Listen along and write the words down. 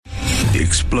The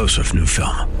explosive new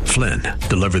film, Flynn,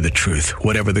 deliver the truth,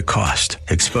 whatever the cost,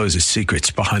 exposes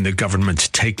secrets behind the government's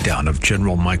takedown of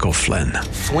General Michael Flynn.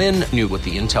 Flynn knew what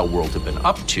the intel world had been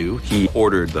up to. He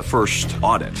ordered the first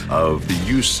audit of the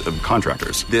use of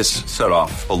contractors. This set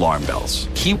off alarm bells.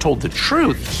 He told the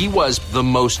truth. He was the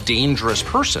most dangerous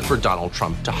person for Donald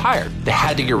Trump to hire. They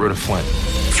had to get rid of Flynn.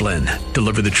 Flynn,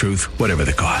 deliver the truth, whatever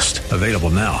the cost. Available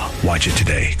now. Watch it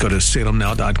today. Go to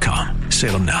salemnow.com.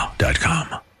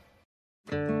 salemnow.com.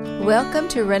 Welcome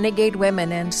to Renegade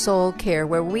Women and Soul Care,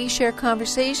 where we share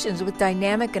conversations with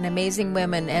dynamic and amazing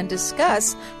women and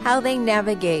discuss how they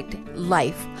navigate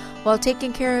life while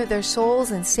taking care of their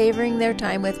souls and savoring their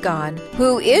time with God.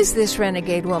 Who is this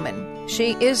renegade woman?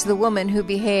 She is the woman who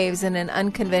behaves in an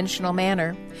unconventional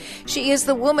manner. She is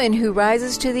the woman who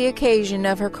rises to the occasion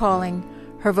of her calling,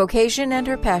 her vocation, and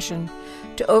her passion,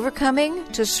 to overcoming,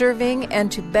 to serving,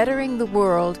 and to bettering the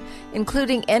world,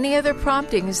 including any other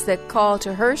promptings that call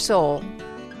to her soul.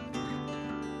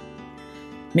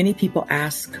 Many people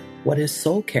ask, what is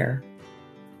soul care?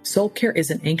 Soul care is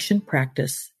an ancient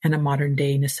practice and a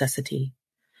modern-day necessity.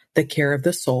 The care of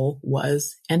the soul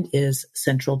was and is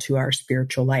central to our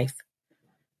spiritual life.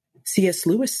 C.S.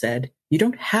 Lewis said, "You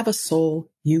don't have a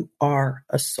soul, you are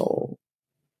a soul."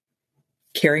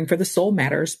 Caring for the soul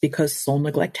matters because soul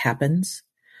neglect happens,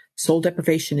 soul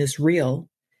deprivation is real,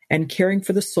 and caring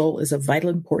for the soul is of vital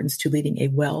importance to leading a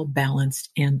well-balanced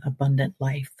and abundant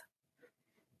life.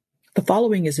 The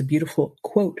following is a beautiful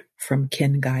quote from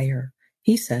Ken Geyer.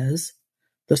 He says,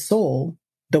 "The soul,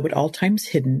 though at all times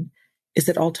hidden, is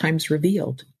at all times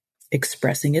revealed,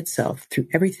 expressing itself through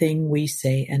everything we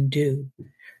say and do.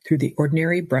 Through the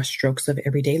ordinary brushstrokes of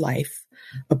everyday life,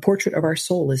 a portrait of our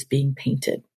soul is being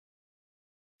painted."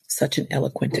 Such an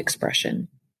eloquent expression.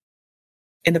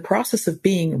 In the process of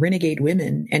being renegade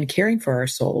women and caring for our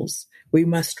souls, we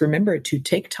must remember to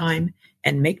take time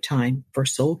and make time for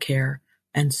soul care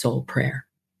and soul prayer.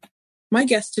 My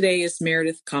guest today is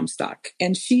Meredith Comstock,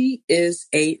 and she is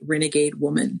a renegade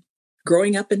woman.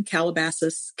 Growing up in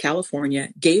Calabasas, California,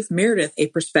 gave Meredith a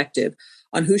perspective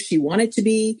on who she wanted to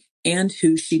be and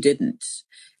who she didn't.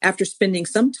 After spending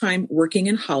some time working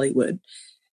in Hollywood,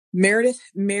 Meredith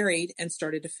married and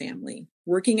started a family,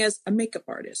 working as a makeup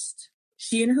artist.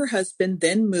 She and her husband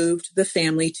then moved the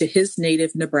family to his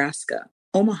native Nebraska.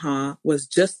 Omaha was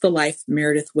just the life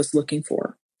Meredith was looking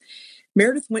for.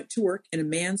 Meredith went to work in a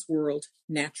man's world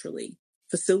naturally.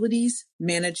 Facilities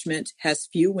management has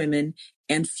few women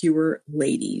and fewer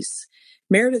ladies.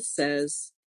 Meredith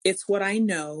says, "It's what I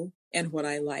know and what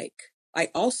I like. I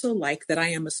also like that I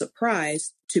am a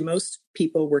surprise to most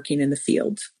people working in the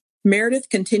field." Meredith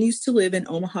continues to live in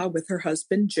Omaha with her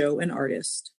husband, Joe, an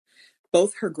artist.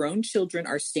 Both her grown children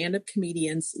are stand-up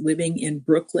comedians living in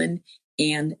Brooklyn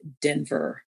and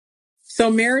Denver. So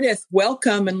Meredith,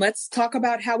 welcome, and let's talk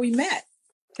about how we met.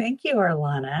 Thank you,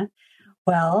 Arlana.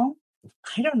 Well,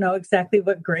 I don't know exactly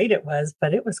what grade it was,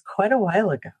 but it was quite a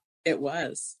while ago. It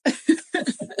was.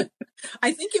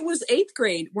 I think it was 8th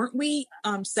grade. Weren't we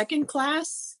second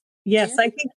class? Yes, I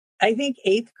think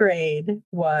 8th grade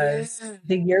was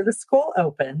the year the school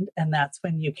opened, and that's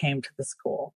when you came to the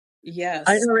school. Yes.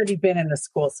 I'd already been in the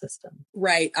school system.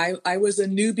 Right. I was a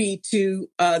newbie to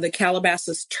the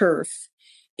Calabasas turf,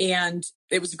 and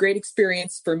it was a great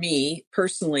experience for me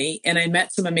personally, and I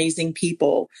met some amazing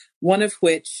people, one of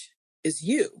which is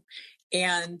you.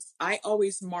 And I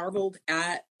always marveled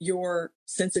at your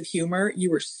sense of humor. You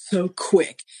were so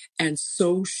quick and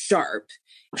so sharp.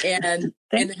 And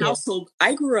in the household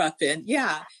I grew up in,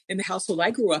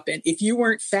 if you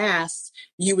weren't fast,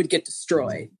 you would get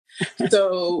destroyed.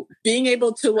 So being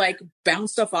able to like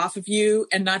bounce stuff off of you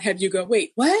and not have you go,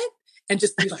 wait, what? And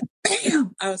just be like,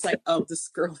 bam. I was like, oh, this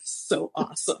girl is so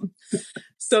awesome.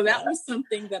 So that was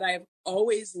something that I've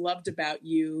always loved about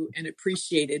you and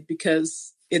appreciated,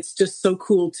 because it's just so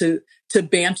cool to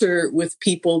banter with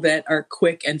people that are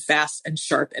quick and fast and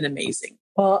sharp and amazing.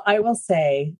 Well, I will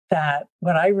say that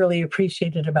what I really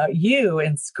appreciated about you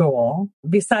in school,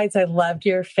 besides I loved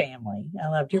your family, I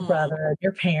loved your brother and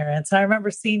your parents. And I remember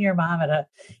seeing your mom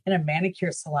in a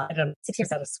manicure salon, I don't know, 6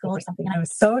 years out of school or something. And I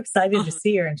was so excited to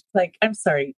see her. And she's like, "I'm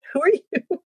sorry, who are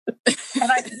you?"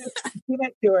 And I just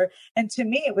went to her. And to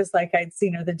me, it was like I'd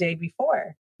seen her the day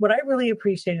before. What I really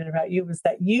appreciated about you was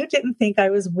that you didn't think I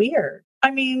was weird.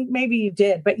 I mean, maybe you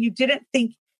did, but you didn't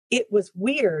think it was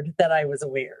weird that I was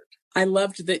weird. I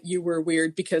loved that you were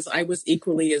weird because I was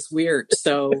equally as weird.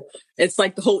 So it's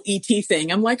like the whole ET thing.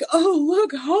 I'm like, oh,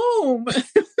 look, home.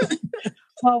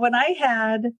 Well, when I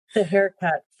had the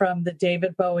haircut from the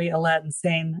David Bowie Aladdin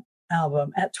Sane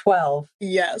album at 12,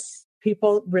 yes,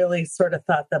 people really sort of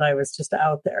thought that I was just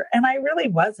out there. And I really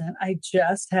wasn't. I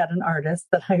just had an artist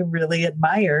that I really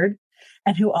admired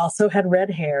and who also had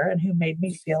red hair and who made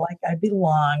me feel like I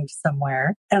belonged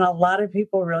somewhere. And a lot of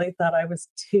people really thought I was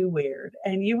too weird.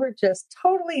 And you were just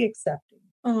totally accepting.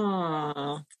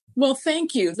 Aww. Well,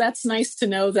 thank you. That's nice to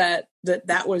know that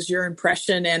was your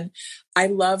impression. And I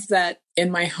love that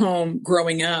in my home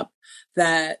growing up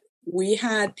that we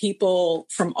had people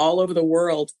from all over the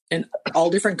world and all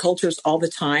different cultures all the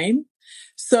time.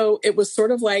 So it was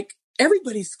sort of like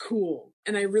everybody's cool.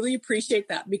 And I really appreciate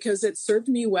that because it served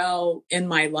me well in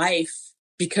my life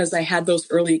because I had those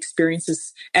early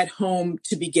experiences at home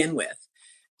to begin with.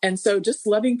 And so just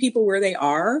loving people where they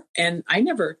are. And I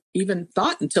never even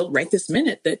thought until right this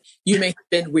minute that you may have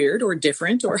been weird or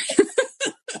different or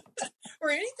or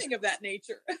anything of that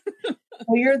nature.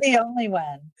 Well, you're the only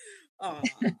one.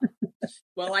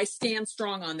 Well, I stand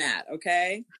strong on that.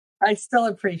 Okay. I still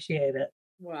appreciate it.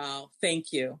 Wow.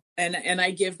 Thank you. And I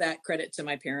give that credit to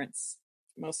my parents,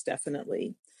 most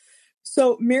definitely.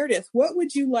 So Meredith, what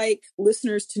would you like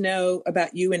listeners to know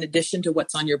about you in addition to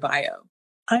what's on your bio?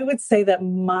 I would say that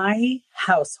my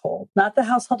household, not the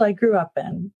household I grew up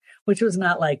in, which was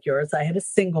not like yours. I had a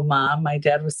single mom. My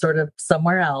dad was sort of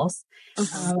somewhere else.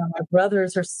 My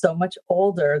brothers are so much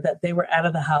older that they were out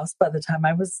of the house by the time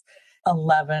I was 10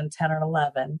 or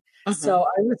 11. So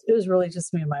it was really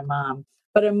just me and my mom.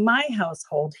 But in my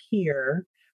household here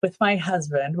with my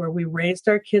husband, where we raised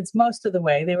our kids most of the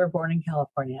way, they were born in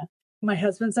California. My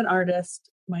husband's an artist.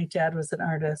 My dad was an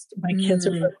artist. My kids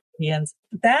are Puerto-Ricans.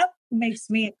 That makes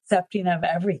me accepting of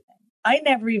everything. I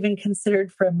never even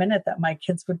considered for a minute that my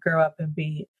kids would grow up and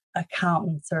be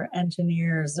accountants or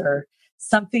engineers or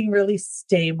something really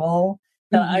stable.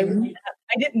 That I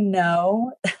didn't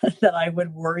know that I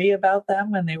would worry about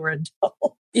them when they were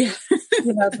adults. Yeah.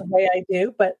 The way I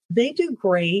do, but they do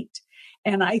great.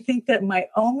 And I think that my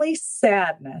only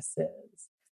sadness is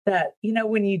that,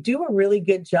 when you do a really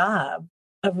good job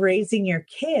of raising your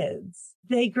kids,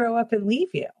 they grow up and leave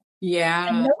you. Yeah.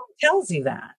 And no one tells you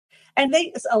that. And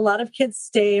a lot of kids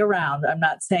stay around. I'm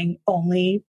not saying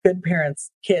only good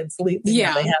parents, kids leave, they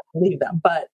have to leave them.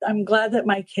 But I'm glad that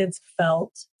my kids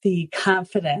felt the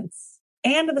confidence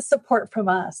and the support from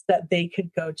us that they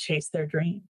could go chase their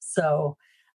dreams. So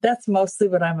that's mostly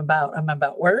what I'm about. I'm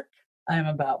about work. I'm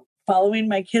about following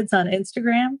my kids on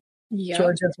Instagram.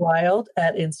 Georgia's Wild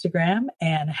at Instagram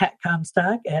and Hat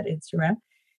Comstock at Instagram.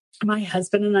 My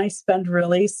husband and I spend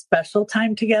really special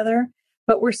time together,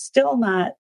 but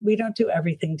we don't do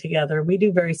everything together. We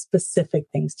do very specific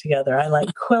things together. I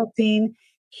like quilting.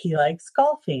 He likes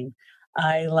golfing.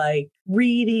 I like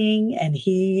reading, and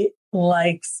he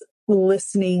likes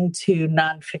listening to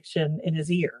nonfiction in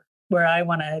his ear, where I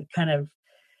want to kind of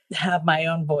have my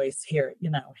own voice hear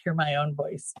my own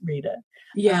voice, read it.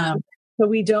 Yeah. So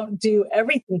we don't do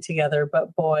everything together,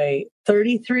 but boy,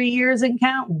 33 years and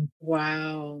counting.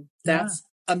 Wow. That's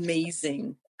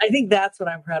amazing. I think that's what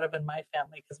I'm proud of in my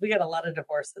family, because we got a lot of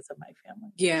divorces in my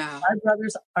family. Yeah. My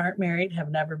brothers aren't married,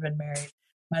 have never been married.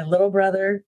 My little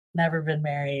brother, never been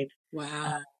married.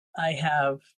 Wow. I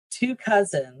have 2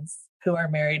 cousins who are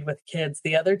married with kids.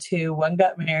 The other 2, one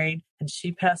got married and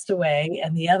she passed away,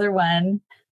 and the other one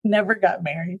never got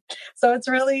married. So it's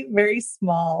really a very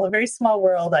small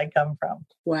world I come from.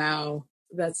 Wow.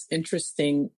 That's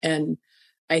interesting. And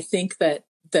I think that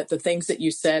the things that you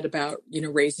said about,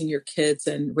 raising your kids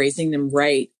and raising them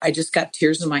right, I just got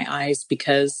tears in my eyes,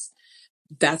 because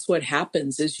that's what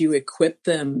happens is you equip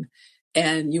them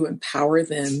and you empower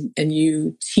them and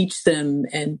you teach them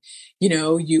and,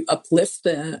 you uplift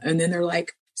them, and then they're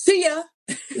like, see ya.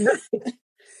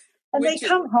 And they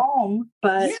come home,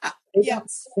 but they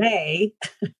don't stay.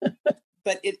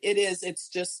 But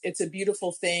it's a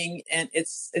beautiful thing, and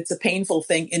it's a painful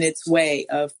thing in its way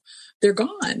of they're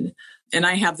gone. And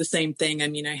I have the same thing. I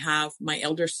mean, I have my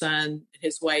elder son,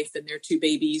 his wife, and their 2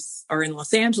 babies are in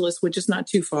Los Angeles, which is not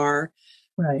too far.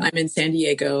 Right. I'm in San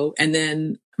Diego. And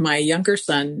then my younger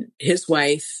son, his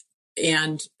wife,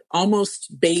 and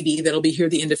almost baby that'll be here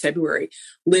the end of February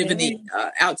live in the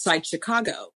outside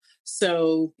Chicago.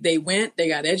 So they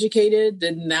got educated,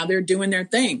 and now they're doing their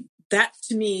thing. That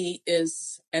to me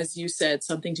is, as you said,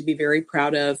 something to be very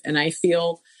proud of. And I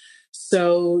feel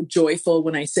so joyful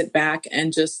when I sit back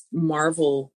and just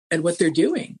marvel at what they're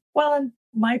doing. Well, and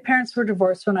my parents were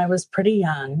divorced when I was pretty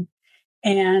young.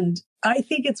 And I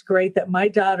think it's great that my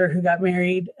daughter, who got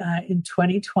married in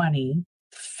 2020,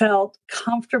 felt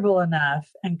comfortable enough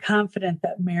and confident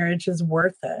that marriage is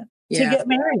worth it to get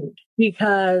married,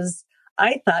 because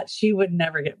I thought she would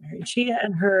never get married. She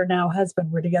and her now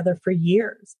husband were together for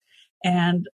years.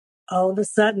 And all of a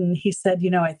sudden he said,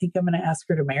 I think I'm going to ask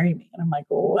her to marry me. And I'm like,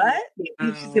 what? You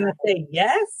think she's going to say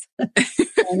yes?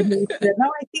 And he said,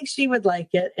 no, I think she would like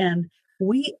it. And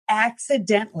we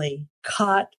accidentally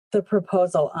caught the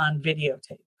proposal on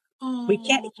videotape. We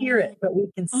can't hear it, but we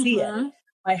can see it.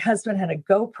 My husband had a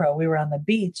GoPro. We were on the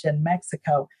beach in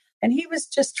Mexico, and he was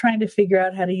just trying to figure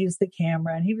out how to use the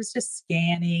camera. And he was just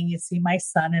scanning. You see my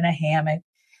son in a hammock,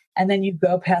 and then you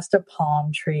go past a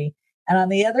palm tree. And on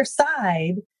the other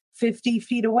side, 50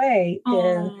 feet away,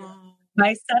 is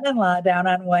my son-in-law down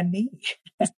on one knee.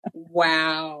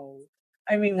 Wow.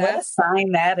 I mean, what a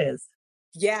sign that is.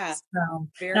 Yeah. So,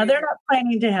 now, they're not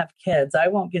planning to have kids. I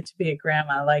won't get to be a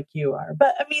grandma like you are.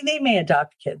 But, I mean, they may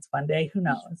adopt kids one day. Who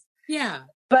knows? Yeah.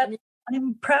 But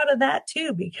I'm proud of that,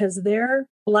 too, because their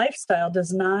lifestyle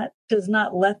does not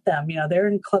let them. They're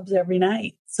in clubs every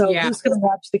night. So who's going to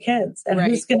watch the kids? And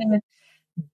who's going to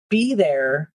be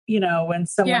there, when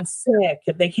someone's sick?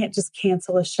 If they can't just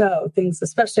cancel a show, things,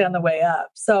 especially on the way up.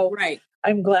 So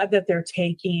I'm glad that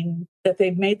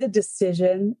they've made the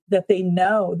decision that they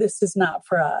know this is not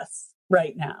for us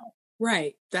right now.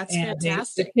 Right. That's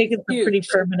fantastic. They've taken some pretty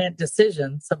permanent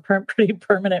decisions, some pretty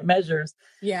permanent measures.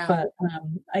 Yeah. But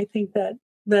I think that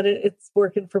it's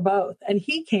working for both. And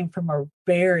he came from a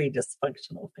very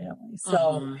dysfunctional family.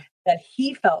 So that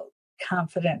he felt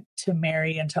confident to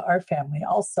marry into our family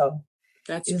also.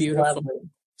 That's beautiful.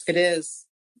 Lovely. It is.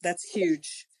 That's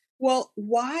huge. Well,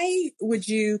 why would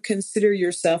you consider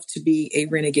yourself to be a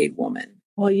renegade woman?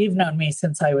 Well, you've known me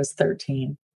since I was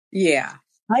 13. Yeah.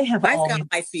 I've got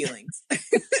my feelings.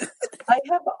 I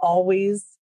have always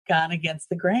gone against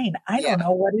the grain. I don't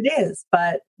know what it is,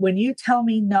 but when you tell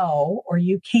me no, or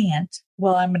you can't,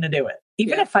 well, I'm going to do it.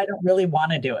 Even if I don't really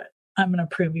want to do it, I'm going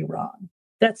to prove you wrong.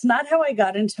 That's not how I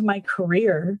got into my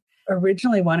career.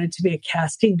 Originally wanted to be a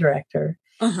casting director.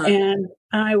 And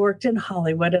I worked in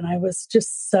Hollywood, and I was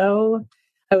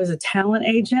I was a talent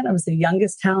agent. I was the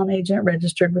youngest talent agent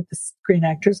registered with the Screen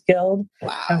Actors Guild.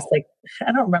 Wow. I was like,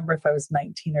 I don't remember if I was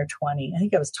 19 or 20. I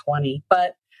think I was 20,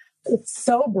 but it's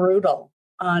so brutal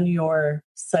on your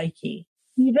psyche.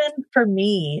 Even for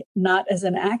me, not as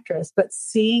an actress, but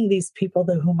seeing these people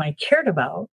whom I cared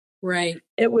about. Right.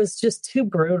 It was just too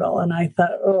brutal. And I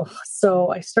thought,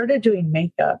 so I started doing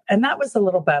makeup, and that was a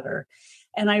little better.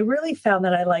 And I really found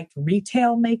that I liked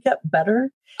retail makeup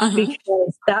better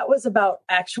because that was about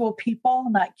actual people,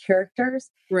 not characters.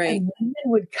 Right. And women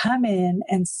would come in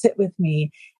and sit with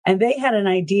me, and they had an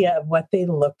idea of what they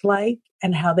looked like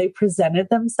and how they presented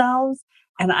themselves.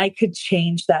 And I could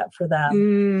change that for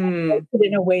them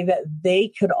in a way that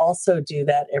they could also do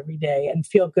that every day and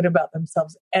feel good about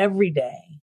themselves every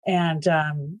day. And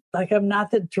I'm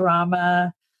not the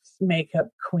drama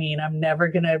makeup queen. I'm never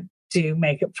going to do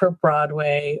makeup for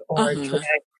Broadway or drag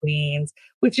queens,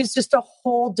 which is just a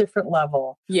whole different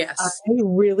level. Yes. I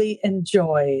really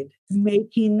enjoyed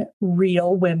making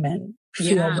real women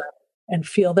feel better and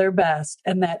feel their best.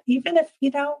 And that even if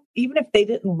they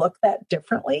didn't look that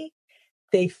differently,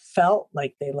 they felt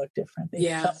like they looked different. They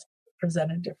felt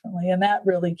presented differently. And that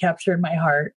really captured my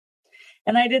heart.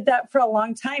 And I did that for a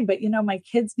long time, but my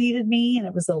kids needed me, and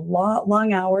it was a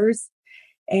long hours,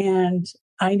 and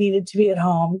I needed to be at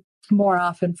home more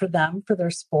often for them, for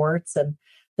their sports and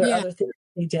their other things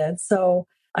they did. So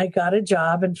I got a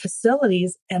job in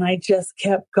facilities, and I just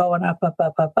kept going up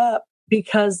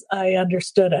because I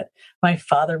understood it. My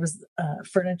father was a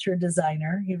furniture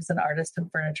designer. He was an artist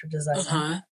and furniture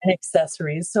designer and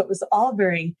accessories. So it was all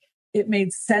it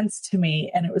made sense to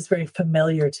me, and it was very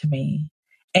familiar to me.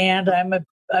 And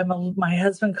my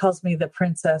husband calls me the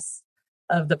princess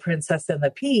of The Princess and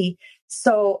the Pea.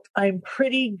 So I'm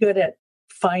pretty good at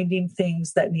finding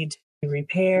things that need to be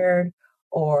repaired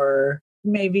or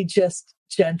maybe just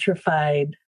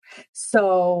gentrified.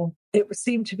 So it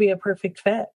seemed to be a perfect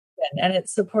fit, and it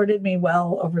supported me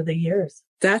well over the years.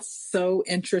 That's so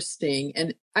interesting.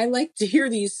 And I like to hear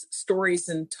these stories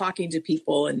and talking to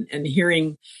people and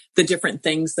hearing the different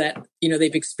things that,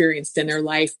 they've experienced in their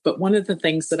life. But one of the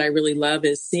things that I really love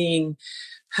is seeing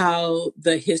how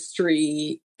the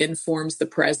history informs the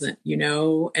present,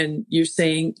 and you're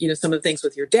saying, some of the things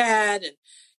with your dad, and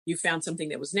you found something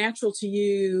that was natural to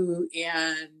you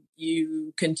and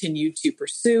you continued to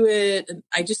pursue it. And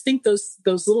I just think those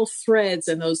little threads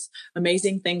and those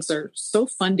amazing things are so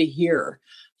fun to hear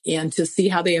and to see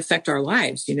how they affect our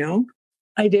lives,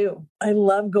 I do. I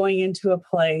love going into a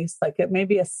place like it may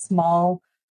be a small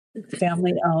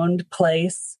family-owned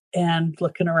place and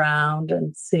looking around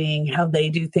and seeing how they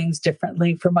do things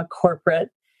differently from a corporate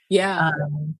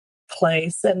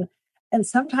place. And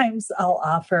sometimes I'll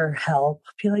offer help.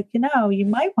 I'll be like, you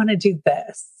might want to do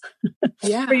this.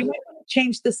 Yeah. Or you might want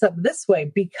change this up this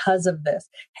way because of this.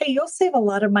 Hey, you'll save a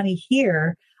lot of money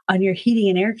here on your heating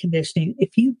and air conditioning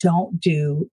if you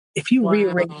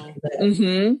rearrange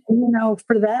it.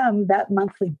 For them, that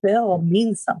monthly bill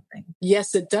means something.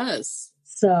 Yes, it does.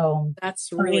 So that's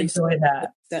really, I enjoy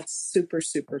that. That's super,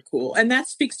 super cool. And that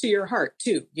speaks to your heart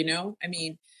too.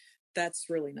 That's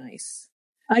really nice.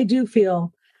 I do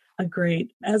feel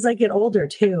as I get older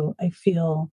too, I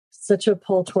feel such a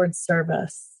pull towards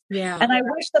service. Yeah. And I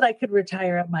wish that I could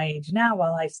retire at my age now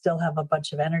while I still have a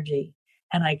bunch of energy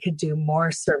and I could do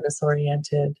more service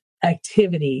oriented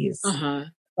activities.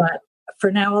 But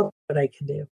for now, what I can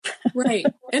do. Right.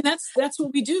 And that's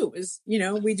what we do is,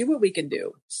 we do what we can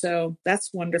do. So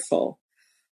that's wonderful.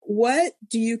 What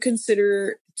do you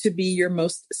consider to be your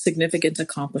most significant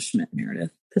accomplishment,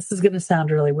 Meredith? This is going to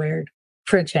sound really weird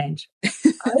for a change.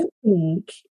 I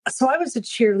think, so I was a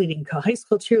high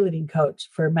school cheerleading coach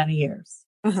for many years.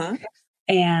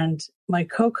 And my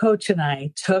co-coach and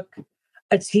I took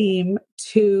a team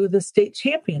to the state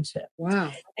championship.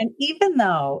 Wow. And even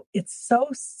though it's so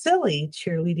silly,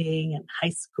 cheerleading in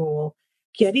high school,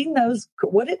 getting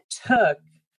what it took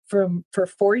for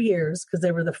 4 years, because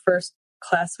they were the first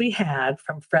class we had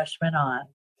from freshman on,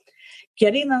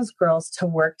 getting those girls to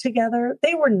work together.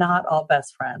 They were not all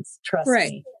best friends, trust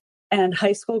me. And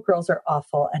high school girls are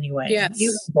awful anyway. Yes.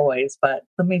 Even boys, but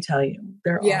let me tell you,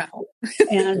 they're awful.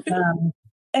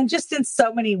 And just in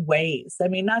so many ways. I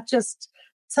mean, not just,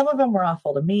 some of them were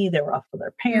awful to me, they were awful to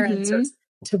their parents. Or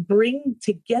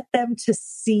to get them to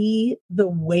see the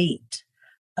weight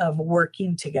of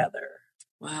working together.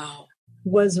 Wow.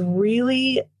 Was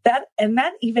really that, and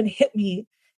that even hit me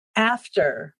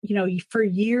after, for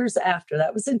years after.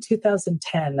 That was in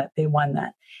 2010 that they won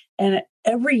that. And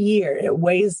every year it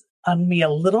weighs on me a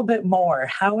little bit more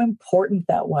how important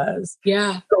that was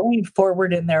going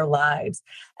forward in their lives.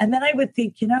 And then I would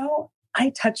think, I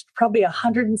touched probably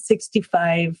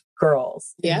 165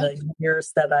 girls in the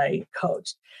years that I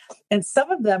coached. And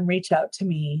some of them reach out to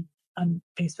me on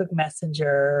Facebook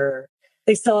Messenger.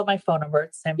 They still have my phone number,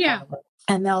 it's the same phone number.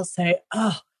 And they'll say,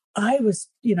 oh, I was,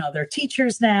 they're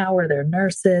teachers now, or they're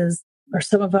nurses, or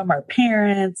some of them are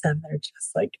parents. And they're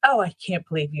just like, oh, I can't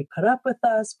believe you put up with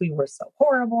us. We were so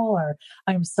horrible. Or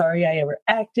I'm sorry I ever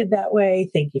acted that way.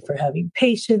 Thank you for having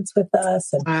patience with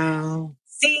us. And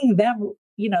seeing them,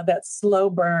 that slow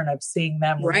burn of seeing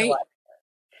them realize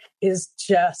is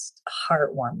just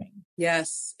heartwarming.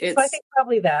 Yes. So I think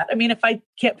probably that. I mean, if I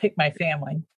can't pick my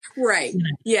family. Right.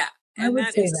 Yeah. I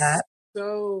would say that.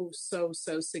 So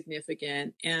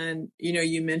significant. And,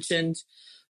 you mentioned,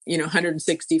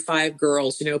 165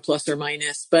 girls, plus or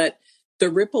minus, but the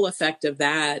ripple effect of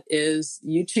that is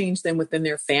you change them within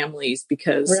their families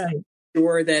because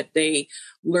sure that they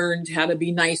learned how to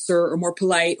be nicer or more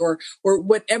polite or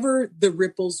whatever the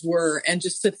ripples were. And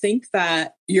just to think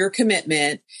that your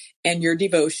commitment and your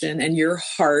devotion and your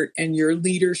heart and your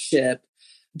leadership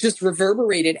just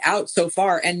reverberated out so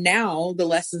far. And now the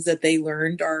lessons that they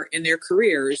learned are in their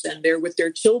careers and they're with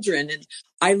their children. And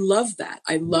I love that.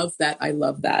 I love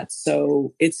that.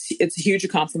 So it's a huge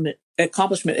accomplishment,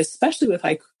 especially with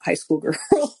high school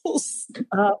girls.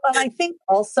 And I think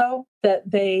also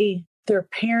that their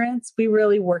parents, we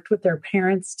really worked with their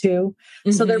parents too.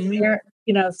 So their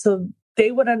parents, so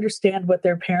they would understand what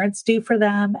their parents do for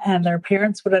them, and their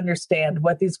parents would understand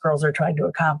what these girls are trying to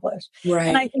accomplish. Right.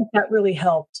 And I think that really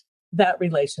helped that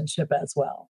relationship as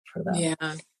well for them.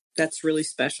 Yeah, that's really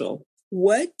special.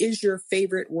 What is your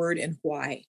favorite word and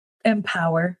why?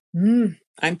 Empower.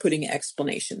 I'm putting an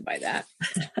explanation by that.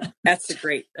 That's a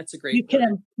great you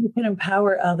can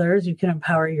empower others. You can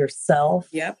empower yourself.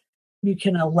 Yep. You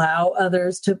can allow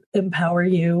others to empower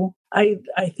you. I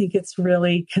think it's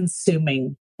really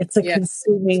consuming. It's a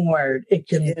consuming word. It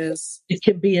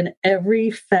can be in every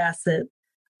facet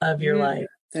of your life.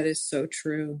 That is so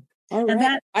true. All and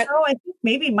right. I think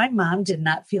maybe my mom did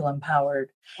not feel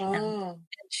empowered. And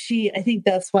I think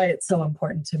that's why it's so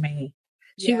important to me.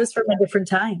 She was from a different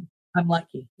time. I'm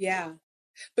lucky. Yeah.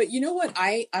 But you know what?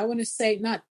 I want to say,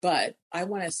 I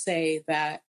want to say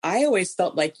that I always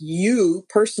felt like you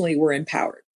personally were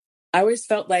empowered. I always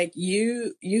felt like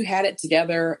you had it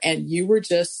together and you were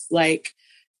just like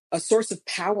a source of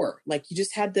power. Like you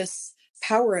just had this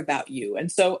power about you.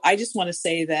 And so I just want to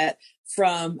say that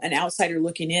from an outsider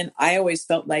looking in, I always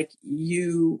felt like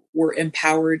you were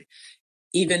empowered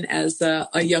even as a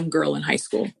young girl in high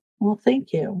school. Well,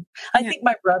 thank you. I think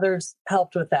my brothers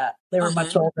helped with that. They were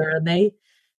much older and they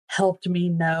helped me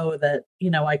know that,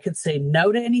 I could say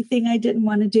no to anything I didn't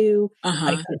want to do.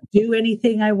 I could do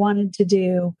anything I wanted to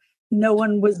do. No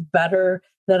one was better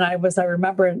than I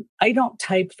remember, I don't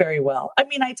type very well. I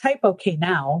mean, I type okay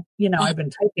now, I've been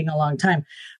typing a long time,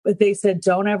 but they said,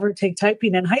 don't ever take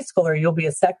typing in high school or you'll be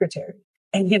a secretary.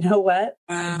 And you know what?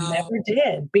 Wow. I never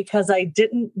did because I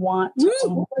didn't want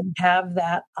to have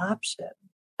that option.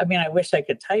 I mean, I wish I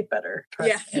could type better.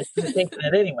 Yeah. Taking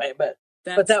it anyway, but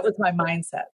that was my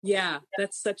mindset. Yeah.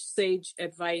 That's such sage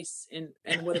advice and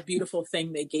what a beautiful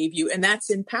thing they gave you. And that's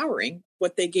empowering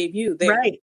what they gave you.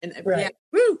 Right. Yeah.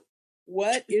 Woo!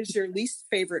 What is your least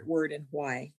favorite word and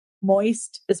why?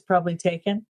 Moist is probably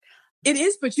taken. It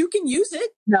is, but you can use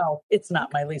it. No, it's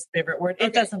not my least favorite word.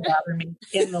 It doesn't bother me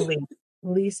in the least.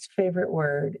 Least favorite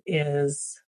word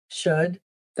is should.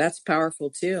 That's powerful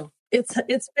too.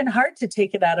 It's been hard to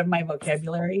take it out of my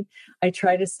vocabulary. I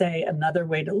try to say another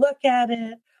way to look at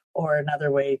it or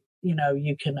another way,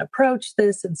 you can approach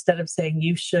this instead of saying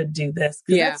you should do this.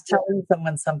 Because that's telling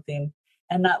someone something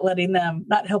and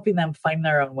not helping them find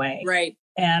their own way. Right.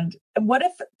 And what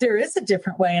if there is a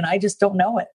different way and I just don't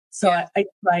know it? So I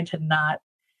try to not,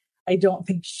 I don't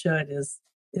think should is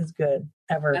good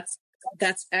ever.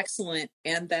 That's excellent.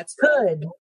 And that's good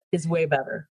is way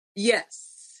better.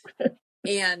 Yes.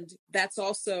 And that's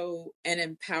also an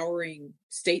empowering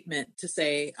statement to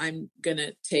say, I'm going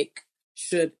to take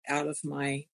should out of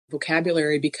my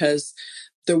vocabulary because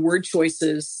the word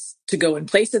choices to go in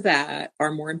place of that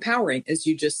are more empowering, as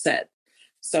you just said.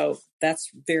 So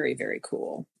that's very, very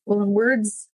cool. Well, in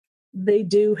words, they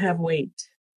do have weight.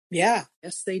 Yeah.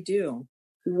 Yes, they do.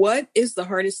 What is the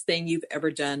hardest thing you've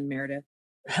ever done, Meredith?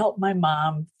 Help my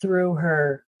mom through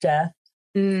her death.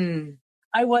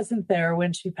 I wasn't there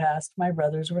when she passed. My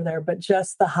brothers were there, but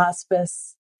just the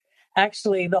hospice,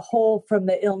 actually from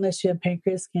the illness, she had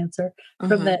pancreas cancer,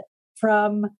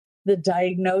 from the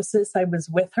diagnosis, I was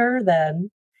with her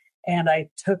then, and I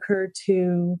took her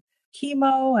to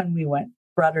chemo and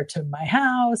brought her to my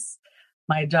house.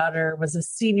 My daughter was a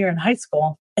senior in high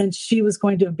school and she was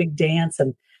going to a big dance.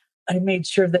 And I made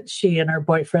sure that she and her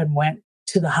boyfriend went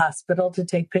to the hospital to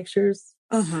take pictures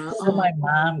so my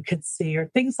mom could see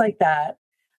her, things like that.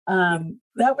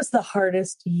 That was the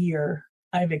hardest year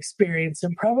I've experienced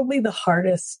and probably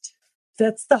that's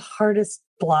the hardest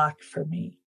block for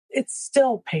me. It's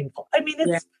still painful. I mean,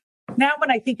 now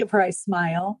when I think of her, I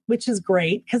smile, which is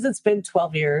great because it's been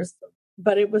 12 years,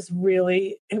 but it was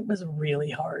really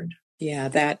hard. Yeah,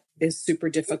 that is super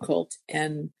difficult.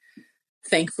 And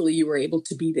thankfully you were able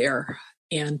to be there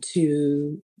and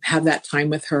to have that time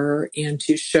with her and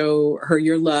to show her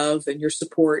your love and your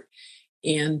support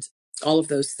and all of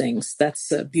those things.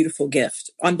 That's a beautiful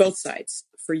gift on both sides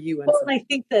for you. And I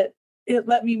think that it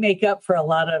let me make up for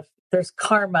there's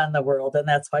karma in the world, and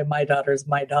that's why my daughter's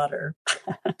my daughter.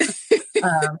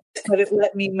 But it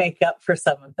let me make up for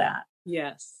some of that.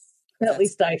 Yes. At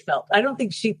least I felt. I don't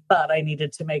think she thought I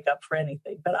needed to make up for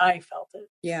anything, but I felt it.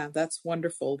 Yeah, that's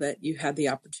wonderful that you had the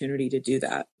opportunity to do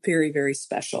that. Very, very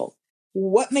special.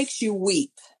 What makes you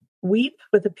weep? Weep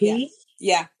with a P?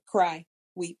 Yeah, cry,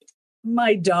 weep.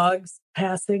 My dog's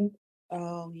passing.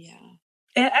 Oh, yeah.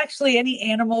 Actually, any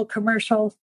animal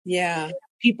commercial. Yeah.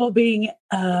 People being,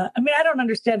 I don't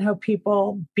understand how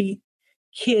people beat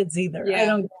kids either.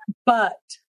 Yeah. But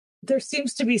there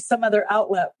seems to be some other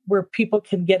outlet where people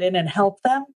can get in and help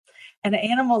them. And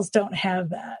animals don't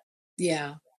have that.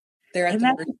 Yeah. They're at and the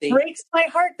that mercy. Breaks my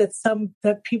heart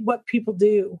what people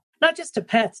do, not just to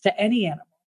pets, to any animal.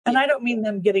 And I don't mean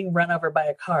them getting run over by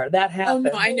a car. That happens.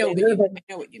 Oh, no, I know what you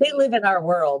mean. They live in our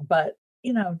world, but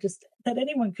just that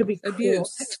anyone could be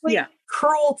abuse. Actually,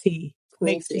 cruelty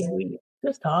makes me weep.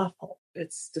 Just awful.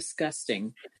 It's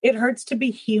disgusting. It hurts to be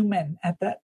human at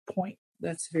that point.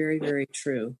 That's very, very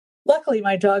true. Luckily,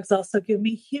 my dogs also give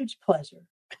me huge pleasure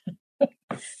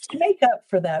to make up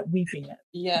for that weeping.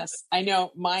 Yes, I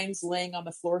know. Mine's laying on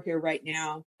the floor here right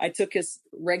now. I took his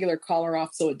regular collar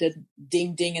off so it did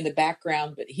ding ding in the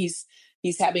background, but he's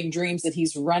having dreams that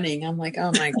he's running. I'm like,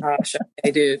 oh my gosh,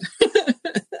 okay, dude.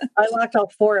 I locked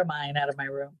all 4 of mine out of my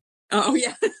room. Oh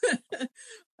yeah.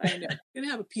 I know. We're going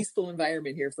to have a peaceful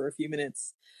environment here for a few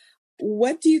minutes.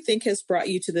 What do you think has brought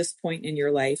you to this point in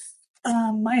your life?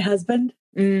 My husband.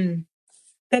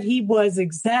 That he was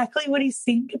exactly what he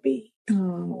seemed to be.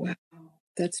 Oh, wow.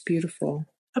 That's beautiful.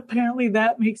 Apparently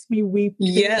that makes me weep.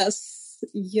 Yes.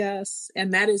 Yes.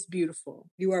 And that is beautiful.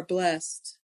 You are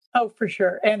blessed. Oh, for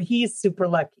sure. And he's super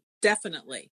lucky.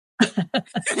 Definitely.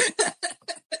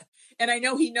 And I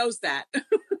know he knows that.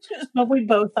 Well, we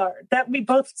both are. That we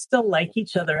both still like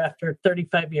each other after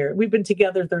 35 years. We've been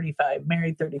together 35,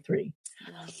 married 33.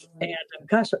 And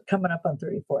coming up on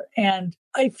 34. And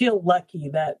I feel lucky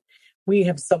that we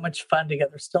have so much fun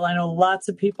together still. I know lots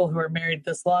of people who are married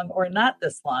this long or not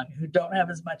this long who don't have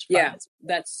as much fun. Yeah,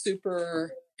 that's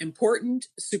super important,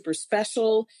 super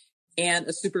special, and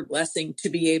a super blessing to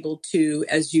be able to,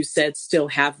 as you said, still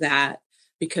have that.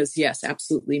 Because yes,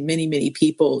 absolutely. Many, many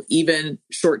people, even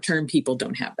short-term people,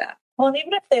 don't have that. Well, and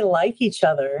even if they like each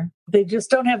other, they just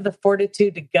don't have the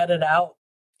fortitude to gut it out.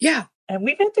 Yeah. And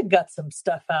we've had to gut some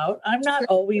stuff out. I'm not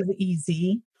always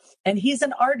easy. And he's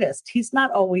an artist. He's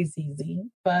not always easy,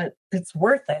 but it's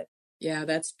worth it. Yeah,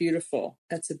 that's beautiful.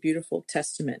 That's a beautiful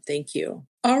testament. Thank you.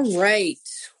 All right.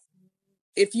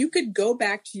 If you could go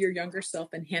back to your younger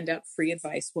self and hand out free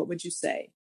advice, what would you say?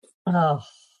 Oh,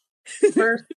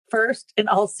 first, in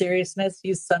all seriousness,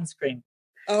 use sunscreen.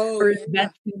 Oh, or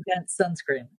invent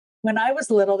sunscreen. When I was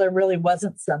little, there really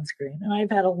wasn't sunscreen. And I've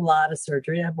had a lot of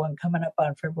surgery. I have one coming up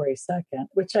on February 2nd,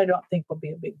 which I don't think will be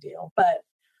a big deal. But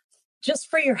just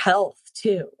for your health,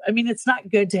 too. I mean, it's not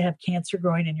good to have cancer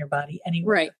growing in your body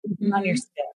anywhere. Right. Mm-hmm. On your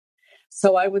skin.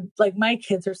 So I would, like, my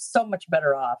kids are so much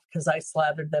better off because I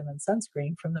slathered them in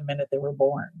sunscreen from the minute they were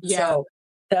born. Yeah. So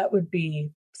that would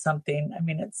be something. I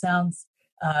mean, it sounds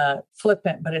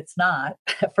flippant, but it's not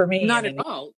for me. Not at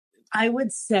all. I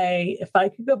would say if I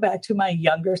could go back to my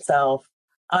younger self,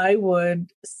 I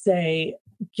would say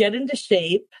get into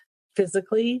shape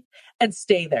physically and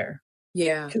stay there.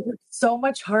 Yeah. Because it's so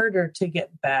much harder to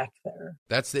get back there.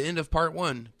 That's the end of part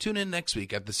 1. Tune in next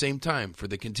week at the same time for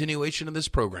the continuation of this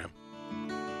program.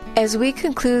 As we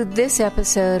conclude this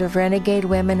episode of Renegade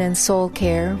Women and Soul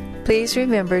Care, please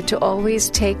remember to always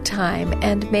take time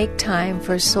and make time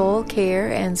for soul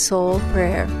care and soul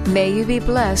prayer. May you be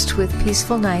blessed with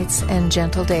peaceful nights and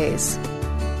gentle days.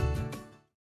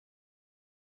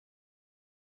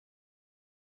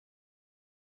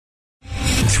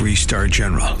 Three-star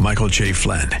General Michael J.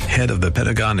 Flynn, head of the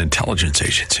Pentagon Intelligence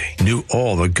Agency, knew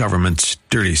all the government's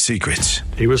dirty secrets.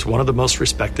 He was one of the most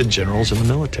respected generals in the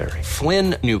military.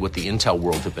 Flynn knew what the intel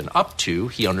world had been up to.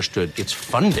 He understood its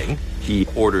funding. He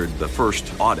ordered the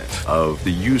first audit of the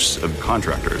use of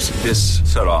contractors. This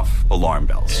set off alarm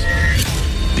bells.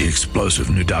 The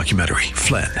explosive new documentary,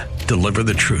 Flynn, Deliver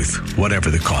the Truth, Whatever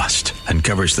the Cost,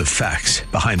 uncovers the facts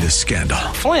behind this scandal.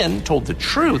 Flynn told the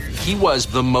truth. He was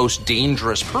the most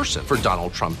dangerous person for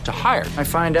Donald Trump to hire. I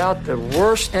find out the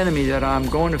worst enemy that I'm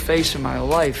going to face in my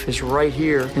life is right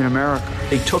here in America.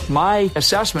 They took my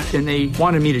assessment and they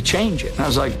wanted me to change it. And I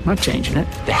was like, I'm not changing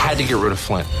it. They had to get rid of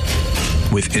Flynn.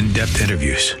 With in-depth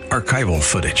interviews, archival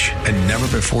footage, and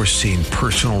never-before-seen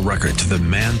personal records of the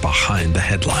man behind the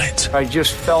headlines. I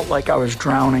just felt like I was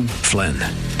drowning. Flynn,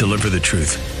 Deliver the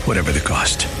Truth, Whatever the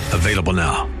Cost. Available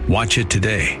now. Watch it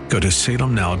today. Go to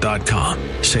salemnow.com.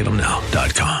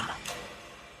 salemnow.com.